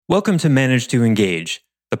Welcome to Manage to Engage,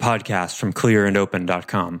 the podcast from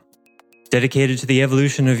clearandopen.com. Dedicated to the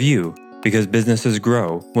evolution of you, because businesses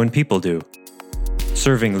grow when people do.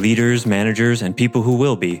 Serving leaders, managers, and people who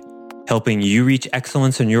will be, helping you reach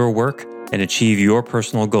excellence in your work and achieve your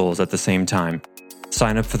personal goals at the same time.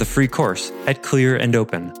 Sign up for the free course at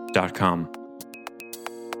clearandopen.com.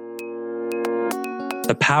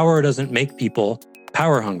 The power doesn't make people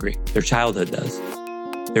power hungry. Their childhood does.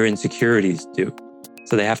 Their insecurities do.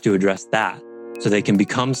 So they have to address that so they can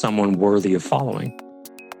become someone worthy of following.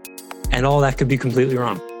 And all that could be completely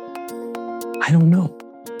wrong. I don't know.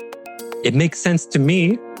 It makes sense to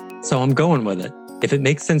me, so I'm going with it. If it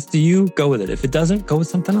makes sense to you, go with it. If it doesn't, go with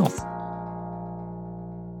something else.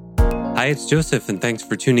 Hi, it's Joseph, and thanks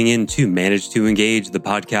for tuning in to Manage to Engage, the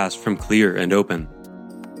podcast from Clear and Open.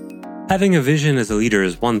 Having a vision as a leader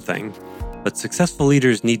is one thing, but successful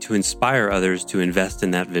leaders need to inspire others to invest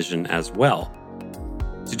in that vision as well.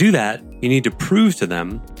 To do that, you need to prove to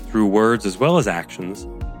them, through words as well as actions,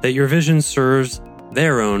 that your vision serves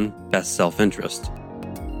their own best self-interest.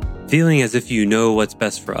 Feeling as if you know what's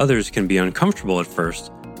best for others can be uncomfortable at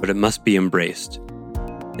first, but it must be embraced.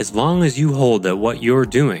 As long as you hold that what you're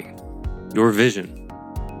doing, your vision,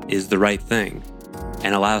 is the right thing,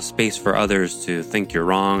 and allow space for others to think you're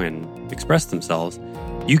wrong and express themselves,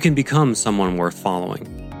 you can become someone worth following.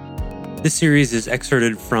 This series is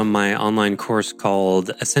excerpted from my online course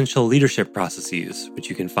called Essential Leadership Processes,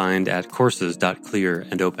 which you can find at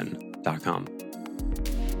courses.clearandopen.com.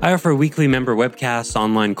 I offer weekly member webcasts,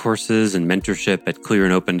 online courses, and mentorship at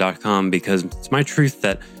clearandopen.com because it's my truth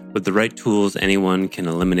that with the right tools, anyone can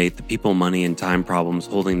eliminate the people, money, and time problems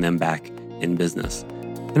holding them back in business.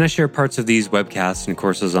 And I share parts of these webcasts and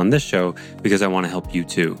courses on this show because I want to help you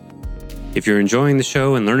too. If you're enjoying the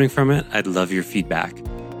show and learning from it, I'd love your feedback.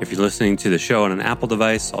 If you're listening to the show on an Apple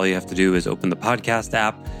device, all you have to do is open the podcast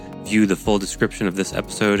app, view the full description of this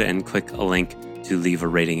episode, and click a link to leave a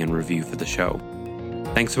rating and review for the show.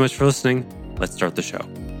 Thanks so much for listening. Let's start the show.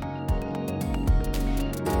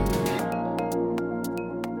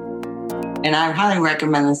 And I highly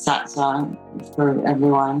recommend this song for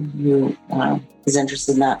everyone who is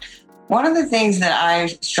interested in that. One of the things that I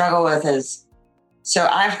struggle with is, so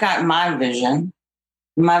I've got my vision.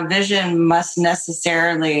 My vision must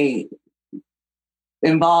necessarily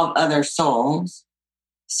involve other souls.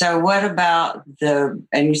 So what about and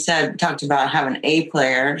you talked about having A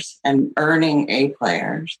players and earning A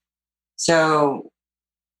players. So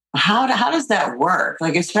how does that work?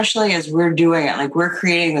 Like, especially as we're doing it, like we're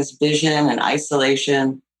creating this vision and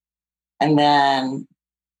isolation. And then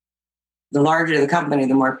the larger the company,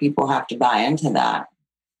 the more people have to buy into that.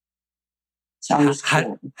 So I'm just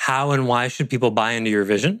how and why should people buy into your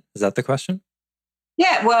vision? Is that the question?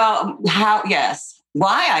 Yeah, well, yes.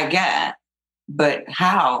 Why I get, but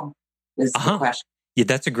how is the question. Yeah,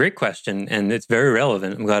 that's a great question, and it's very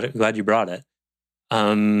relevant. I'm glad you brought it.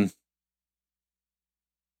 Yeah,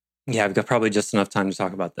 I've got probably just enough time to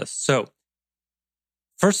talk about this. So,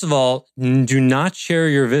 first of all, do not share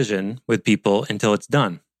your vision with people until it's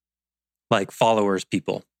done. Like followers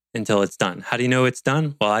people, until it's done. How do you know it's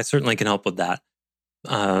done? Well, I certainly can help with that.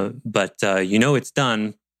 But you know it's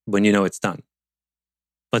done when you know it's done.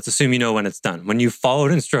 Let's assume you know when it's done. When you've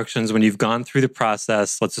followed instructions, when you've gone through the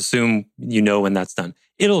process, let's assume you know when that's done.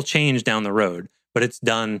 It'll change down the road, but it's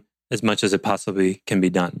done as much as it possibly can be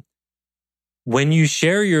done. When you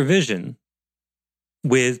share your vision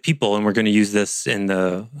with people, and we're going to use this in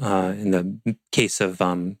the case of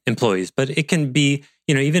employees, but it can be,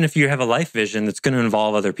 even if you have a life vision that's going to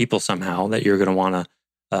involve other people somehow, that you're going to want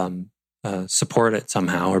to support it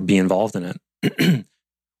somehow or be involved in it.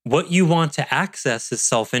 What you want to access is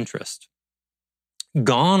self-interest.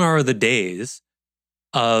 Gone are the days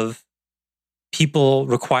of people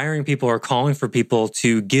requiring people or calling for people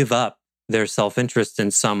to give up their self-interest in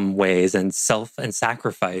some ways and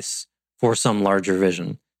sacrifice for some larger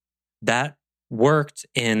vision. That worked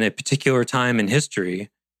in a particular time in history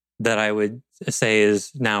that I would say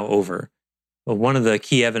is now over. But one of the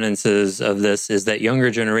key evidences of this is that younger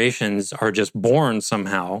generations are just born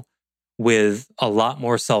somehow with a lot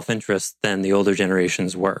more self-interest than the older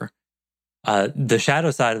generations were. The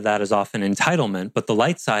shadow side of that is often entitlement, but the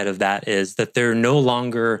light side of that is that they're no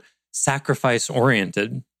longer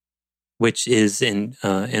sacrifice-oriented, which is an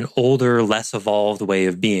older, less evolved way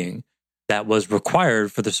of being that was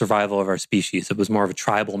required for the survival of our species. It was more of a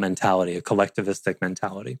tribal mentality, a collectivistic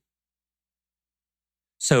mentality.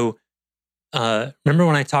 So remember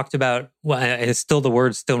when I talked about, the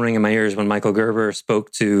words still ring in my ears when Michael Gerber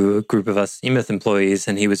spoke to a group of us eMyth employees,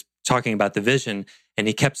 and he was talking about the vision, and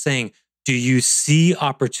he kept saying, do you see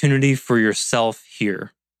opportunity for yourself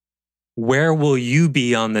here? where will you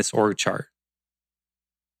be on this org chart?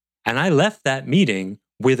 And I left that meeting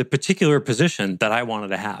with a particular position that I wanted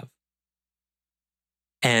to have.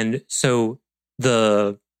 And so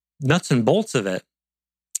the nuts and bolts of it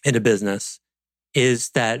in a business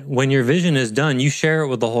is that when your vision is done, you share it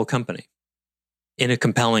with the whole company in a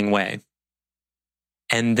compelling way.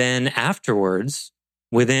 And then afterwards,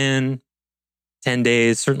 within 10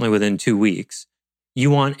 days, certainly within 2 weeks,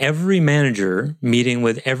 you want every manager meeting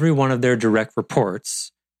with every one of their direct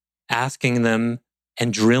reports, asking them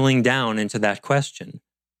and drilling down into that question.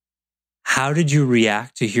 How did you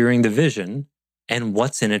react to hearing the vision, and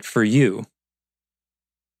what's in it for you?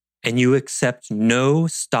 And you accept no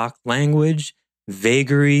stock language,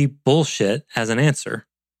 vagary, bullshit as an answer.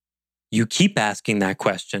 You keep asking that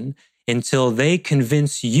question until they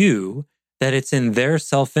convince you that it's in their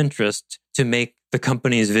self-interest to make the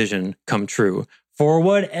company's vision come true, for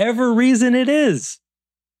whatever reason it is.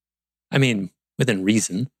 I mean, within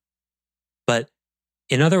reason. But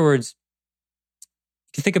in other words,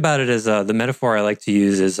 you can think about it as the metaphor I like to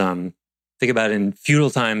use is think about in feudal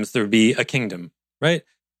times, there would be a kingdom, right?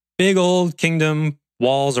 Big old kingdom,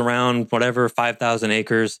 walls around whatever, 5,000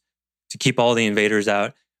 acres to keep all the invaders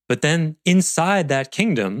out. But then inside that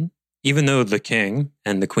kingdom, even though the king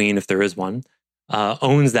and the queen, if there is one,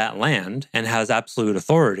 owns that land and has absolute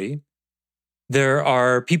authority, there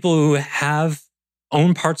are people who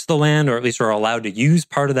own parts of the land, or at least are allowed to use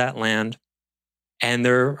part of that land. And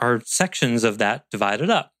there are sections of that divided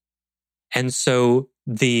up. And so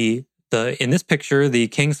in this picture, the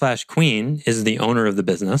king/queen is the owner of the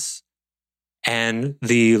business, and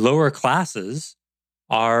the lower classes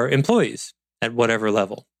are employees at whatever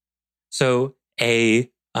level. So a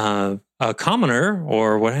commoner,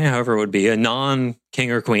 or however it would be, a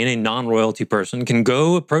non-king or queen, a non-royalty person, can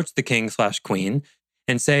go approach the king/queen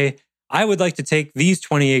and say, I would like to take these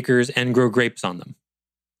 20 acres and grow grapes on them.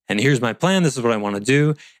 And here's my plan. This is what I want to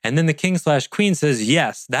do. And then the king/queen says,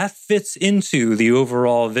 yes, that fits into the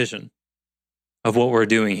overall vision of what we're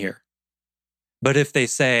doing here. But if they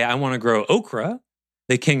say, I want to grow okra,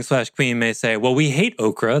 the king/queen may say, well, we hate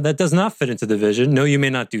okra. That does not fit into the vision. No, you may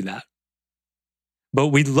not do that. But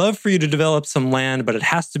we'd love for you to develop some land, but it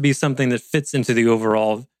has to be something that fits into the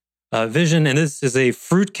overall vision. And this is a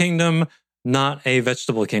fruit kingdom, not a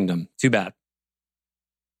vegetable kingdom. Too bad.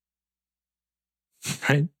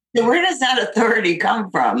 Right? So where does that authority come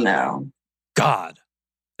from, though? God.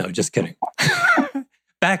 No, just kidding.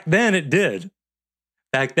 Back then it did.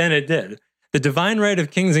 The divine right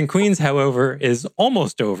of kings and queens, however, is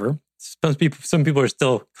almost over. Some people are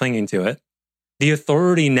still clinging to it. The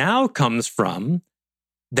authority now comes from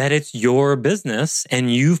that it's your business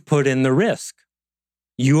and you've put in the risk.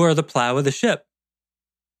 You are the plow of the ship.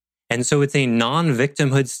 And so it's a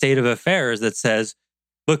non-victimhood state of affairs that says,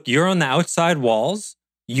 look, you're on the outside walls.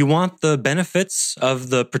 You want the benefits of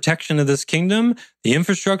the protection of this kingdom, the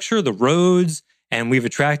infrastructure, the roads, and we've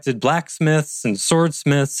attracted blacksmiths and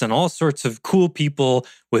swordsmiths and all sorts of cool people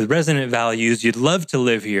with resonant values. You'd love to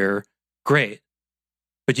live here. Great.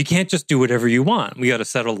 But you can't just do whatever you want. We got to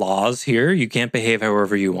settle laws here. You can't behave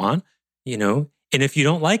however you want, And if you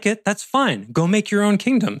don't like it, that's fine. Go make your own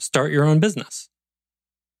kingdom. Start your own business.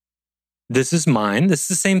 This is mine. This is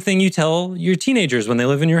the same thing you tell your teenagers when they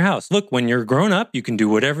live in your house. Look, when you're grown up, you can do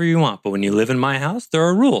whatever you want. But when you live in my house, there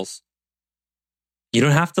are rules. You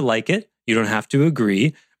don't have to like it. You don't have to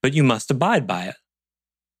agree, but you must abide by it.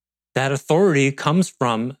 That authority comes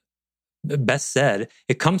from, best said,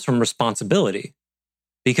 it comes from responsibility.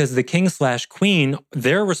 Because the king/queen,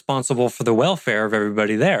 they're responsible for the welfare of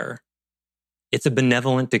everybody there. It's a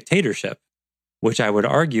benevolent dictatorship, which I would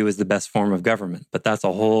argue is the best form of government. But that's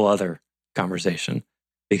a whole other conversation,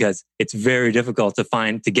 because it's very difficult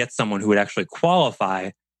to get someone who would actually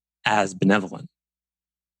qualify as benevolent.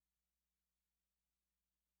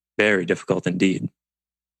 Very difficult indeed.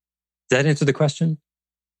 Does that answer the question?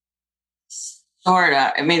 Sort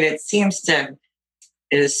of. I mean, it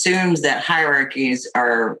assumes that hierarchies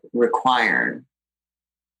are required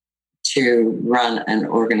to run an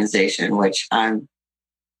organization, which I'm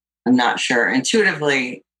not sure.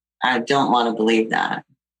 Intuitively, I don't want to believe that.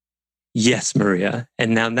 Yes, Maria.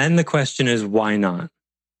 And now then the question is, why not?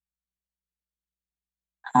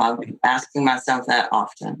 I'm asking myself that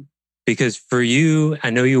often. Because for you, I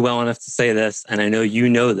know you well enough to say this, and I know you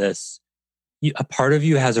know this, a part of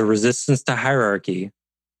you has a resistance to hierarchy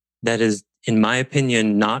that is, in my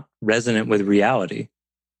opinion, not resonant with reality.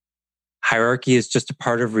 Hierarchy is just a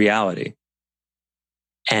part of reality.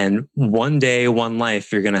 And one day, one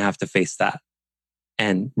life, you're going to have to face that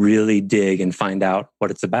and really dig and find out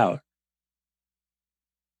what it's about.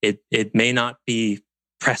 It may not be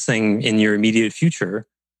pressing in your immediate future,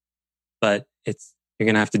 but you're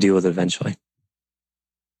going to have to deal with it eventually.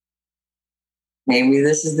 Maybe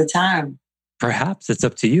this is the time. Perhaps it's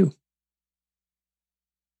up to you.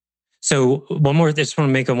 So I just want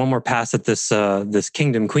to make one more pass at this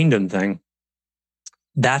kingdom queendom thing.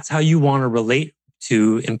 That's how you want to relate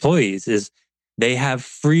to employees, is they have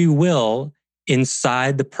free will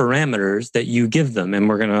inside the parameters that you give them. And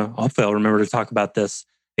hopefully I'll remember to talk about this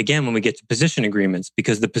again when we get to position agreements,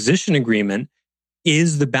 because the position agreement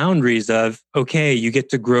is the boundaries of, okay, you get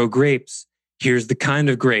to grow grapes. Here's the kind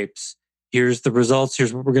of grapes. Here's the results.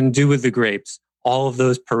 Here's what we're going to do with the grapes. All of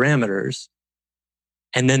those parameters.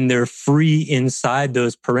 And then they're free inside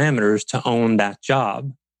those parameters to own that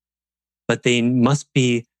job. But they must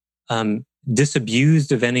be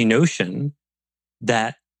disabused of any notion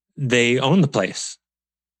that they own the place.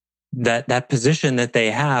 That position that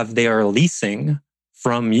they have, they are leasing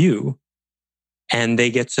from you. And they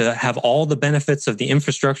get to have all the benefits of the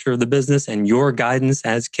infrastructure of the business and your guidance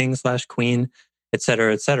as king/queen, et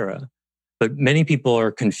cetera, et cetera. But many people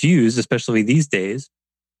are confused, especially these days.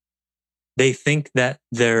 They think that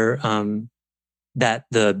that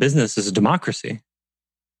the business is a democracy.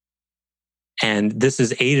 And this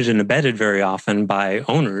is aided and abetted very often by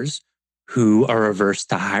owners who are averse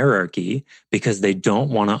to hierarchy because they don't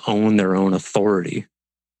want to own their own authority.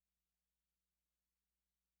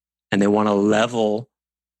 And they want to level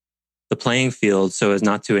the playing field so as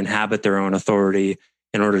not to inhabit their own authority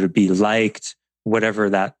in order to be liked, whatever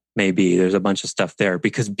that may be. There's a bunch of stuff there.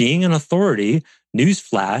 Because being an authority,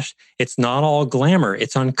 newsflash, it's not all glamour.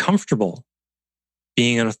 It's uncomfortable.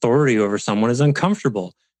 Being an authority over someone is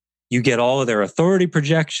uncomfortable. You get all of their authority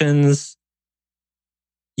projections.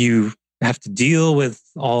 You have to deal with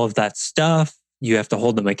all of that stuff. You have to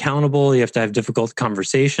hold them accountable. You have to have difficult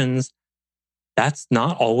conversations. That's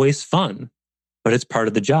not always fun, but it's part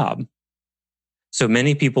of the job. So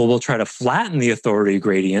many people will try to flatten the authority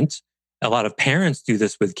gradient. A lot of parents do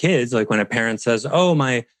this with kids. Like when a parent says, oh,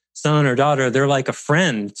 my son or daughter, they're like a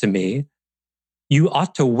friend to me. You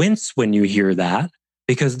ought to wince when you hear that,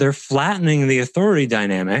 because they're flattening the authority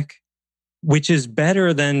dynamic, which is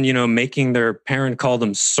better than, making their parent call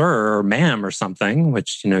them sir or ma'am or something,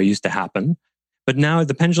 which, used to happen. But now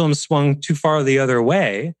the pendulum swung too far the other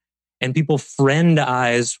way, and people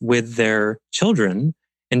friendize with their children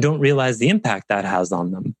and don't realize the impact that has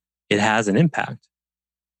on them. It has an impact.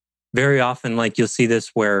 Very often, you'll see this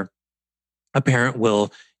where a parent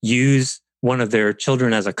will use one of their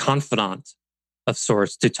children as a confidant of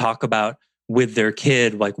sorts to talk about with their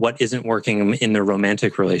kid, what isn't working in their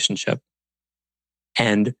romantic relationship.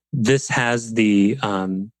 And this has it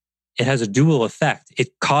has a dual effect.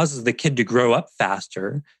 It causes the kid to grow up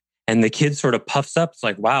faster, and the kid sort of puffs up. It's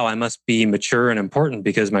like, wow, I must be mature and important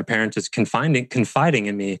because my parent is confiding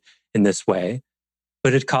in me in this way.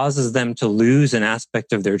 But it causes them to lose an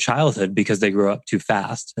aspect of their childhood because they grow up too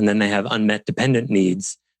fast. And then they have unmet dependent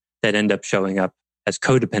needs that end up showing up as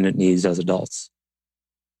codependent needs as adults.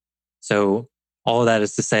 So all of that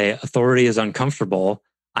is to say, authority is uncomfortable.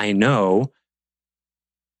 I know.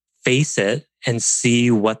 Face it and see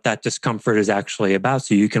what that discomfort is actually about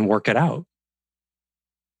so you can work it out.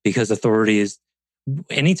 Because authority is,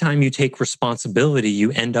 anytime you take responsibility,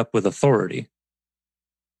 you end up with authority.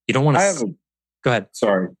 You don't want to... Go ahead.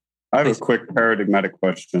 Sorry. I have a quick paradigmatic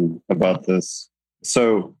question about this.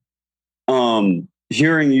 So,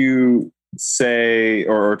 hearing you say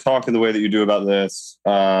or talk in the way that you do about this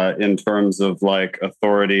in terms of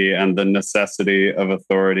authority and the necessity of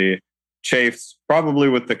authority chafes probably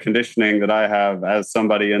with the conditioning that I have as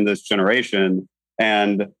somebody in this generation,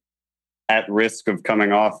 and at risk of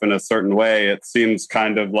coming off in a certain way. It seems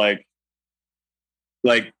kind of like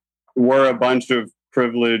we're a bunch of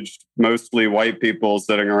privileged, mostly white people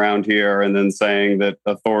sitting around here and then saying that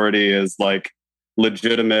authority is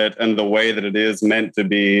legitimate and the way that it is meant to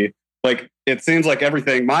be. It seems like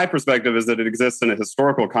everything, my perspective is that it exists in a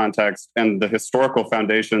historical context, and the historical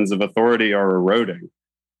foundations of authority are eroding.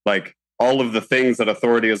 All of the things that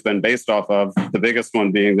authority has been based off of, the biggest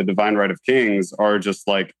one being the divine right of kings, are just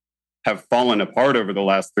have fallen apart over the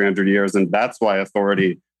last 300 years. And that's why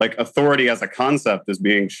authority as a concept is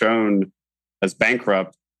being shown as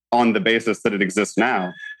bankrupt on the basis that it exists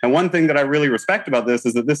now. And one thing that I really respect about this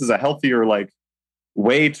is that this is a healthier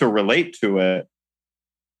way to relate to it.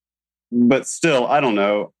 But still, I don't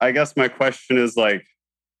know. I guess my question is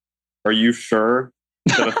are you sure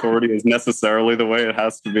that authority is necessarily the way it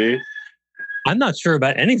has to be? I'm not sure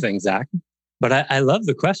about anything, Zach, but I love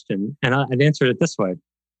the question, and I'd answer it this way.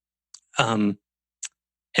 And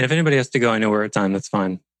if anybody has to go, I know we're at time. That's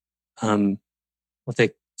fine. We'll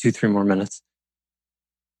take 2-3 more minutes.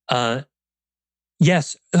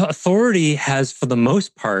 Yes, authority has, for the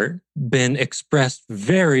most part, been expressed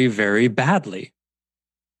very, very badly.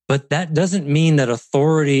 But that doesn't mean that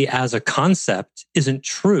authority as a concept isn't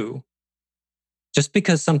true. Just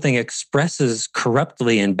because something expresses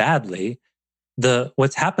corruptly and badly,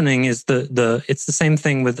 what's happening is it's the same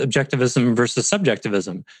thing with objectivism versus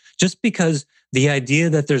subjectivism. Just because the idea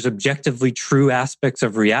that there's objectively true aspects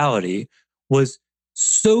of reality was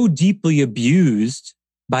so deeply abused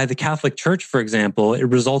by the Catholic Church, for example, it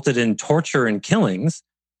resulted in torture and killings,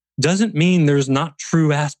 doesn't mean there's not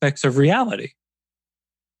true aspects of reality.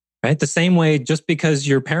 Right? The same way, just because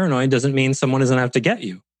you're paranoid doesn't mean someone isn't out to get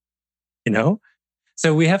you. You know?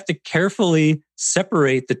 So we have to carefully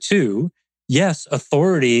separate the two. Yes,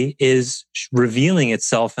 authority is revealing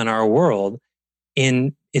itself in our world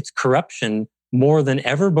in its corruption more than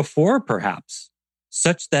ever before, perhaps,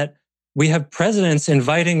 such that we have presidents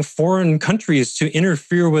inviting foreign countries to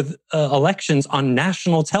interfere with elections on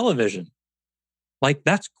national television. Like,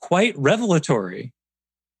 that's quite revelatory.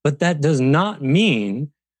 But that does not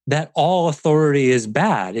mean that all authority is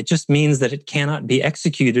bad. It just means that it cannot be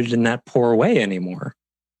executed in that poor way anymore.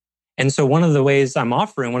 And so one of the ways I'm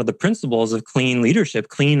offering, one of the principles of clean leadership,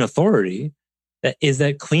 clean authority, is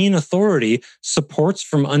that clean authority supports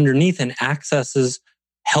from underneath and accesses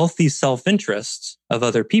healthy self-interest of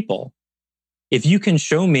other people. If you can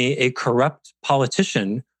show me a corrupt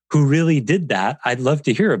politician who really did that, I'd love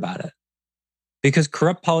to hear about it. Because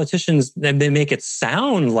corrupt politicians, they make it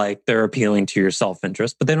sound like they're appealing to your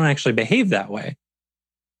self-interest, but they don't actually behave that way.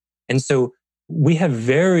 And so we have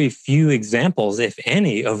very few examples, if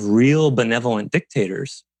any, of real benevolent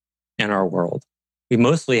dictators in our world. We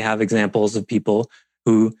mostly have examples of people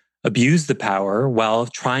who abuse the power while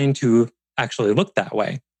trying to actually look that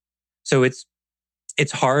way. So it's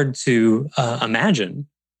hard to imagine,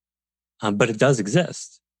 but it does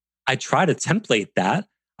exist. I try to template that.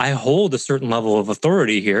 I hold a certain level of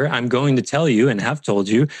authority here. I'm going to tell you and have told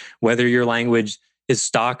you whether your language is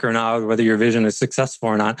stock or not, whether your vision is successful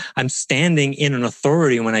or not. I'm standing in an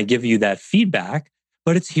authority when I give you that feedback,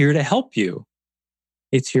 but it's here to help you.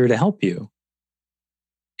 It's here to help you.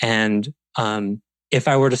 And if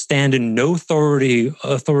I were to stand in no authority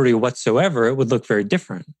whatsoever, it would look very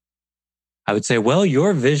different. I would say, well,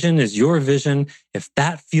 your vision is your vision. If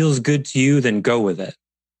that feels good to you, then go with it.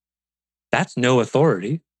 That's no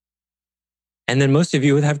authority. And then most of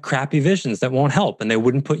you would have crappy visions that won't help and they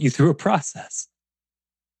wouldn't put you through a process.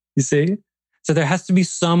 You see? So there has to be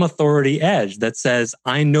some authority edge that says,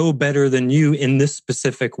 I know better than you in this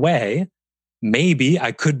specific way. Maybe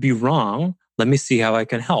I could be wrong. Let me see how I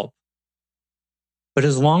can help. But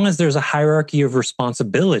as long as there's a hierarchy of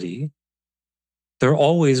responsibility, there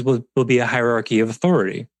always will be a hierarchy of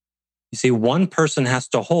authority. You see, one person has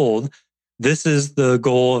to hold, this is the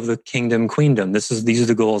goal of the kingdom, queendom. These are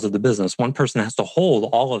the goals of the business. One person has to hold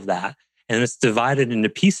all of that, and it's divided into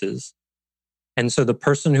pieces. And so the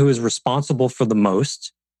person who is responsible for the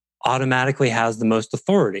most automatically has the most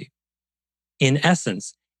authority. In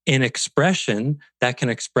essence, in expression that can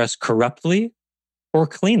express corruptly or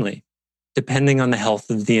cleanly, depending on the health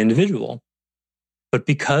of the individual. But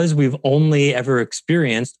because we've only ever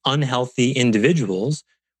experienced unhealthy individuals,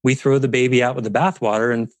 we throw the baby out with the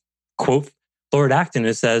bathwater and quote Lord Acton,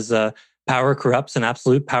 who says, power corrupts and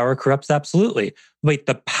absolute power corrupts absolutely. Wait,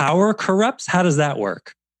 the power corrupts? How does that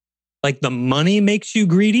work? Like the money makes you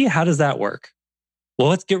greedy? How does that work? Well,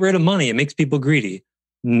 let's get rid of money. It makes people greedy.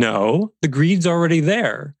 No, the greed's already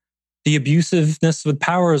there. The abusiveness with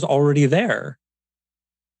power is already there.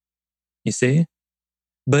 You see?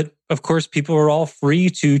 But of course, people are all free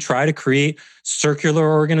to try to create circular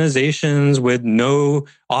organizations with no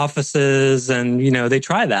offices. And, they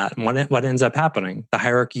try that. And what ends up happening? The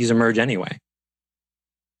hierarchies emerge anyway.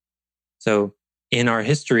 So in our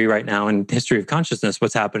history right now, in history of consciousness,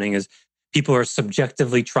 what's happening is people are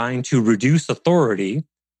subjectively trying to reduce authority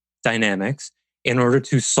dynamics in order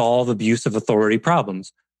to solve abuse of authority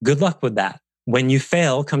problems. Good luck with that. When you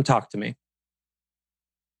fail, come talk to me.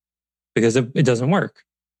 Because it doesn't work.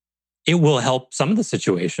 It will help some of the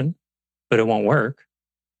situation, but it won't work.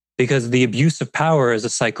 Because the abuse of power is a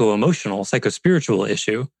psycho-emotional, psycho-spiritual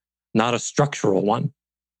issue, not a structural one.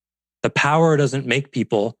 The power doesn't make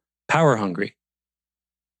people power hungry.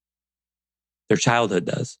 Their childhood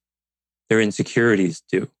does. Their insecurities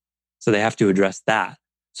do. So they have to address that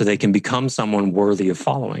so they can become someone worthy of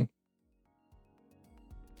following.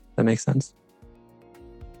 That makes sense?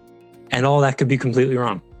 And all that could be completely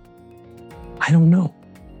wrong. I don't know.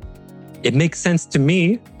 It makes sense to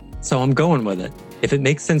me, so I'm going with it. If it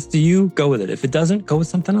makes sense to you, go with it. If it doesn't, go with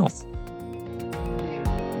something else.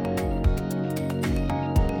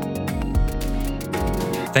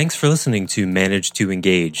 Thanks for listening to Manage to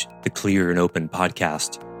Engage, the Clear and Open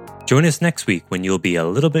podcast. Join us next week when you'll be a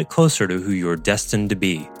little bit closer to who you're destined to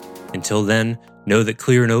be. Until then, know that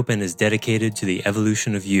Clear and Open is dedicated to the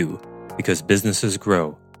evolution of you, because businesses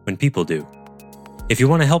grow when people do. If you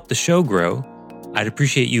want to help the show grow, I'd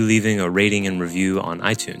appreciate you leaving a rating and review on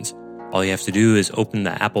iTunes. All you have to do is open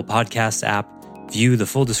the Apple Podcasts app, view the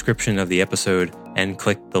full description of the episode, and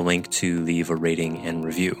click the link to leave a rating and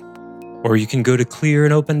review. Or you can go to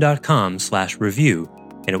clearandopen.com/review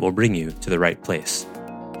and it will bring you to the right place.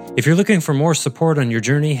 If you're looking for more support on your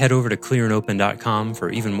journey, head over to clearandopen.com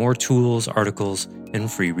for even more tools, articles,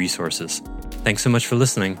 and free resources. Thanks so much for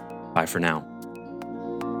listening. Bye for now.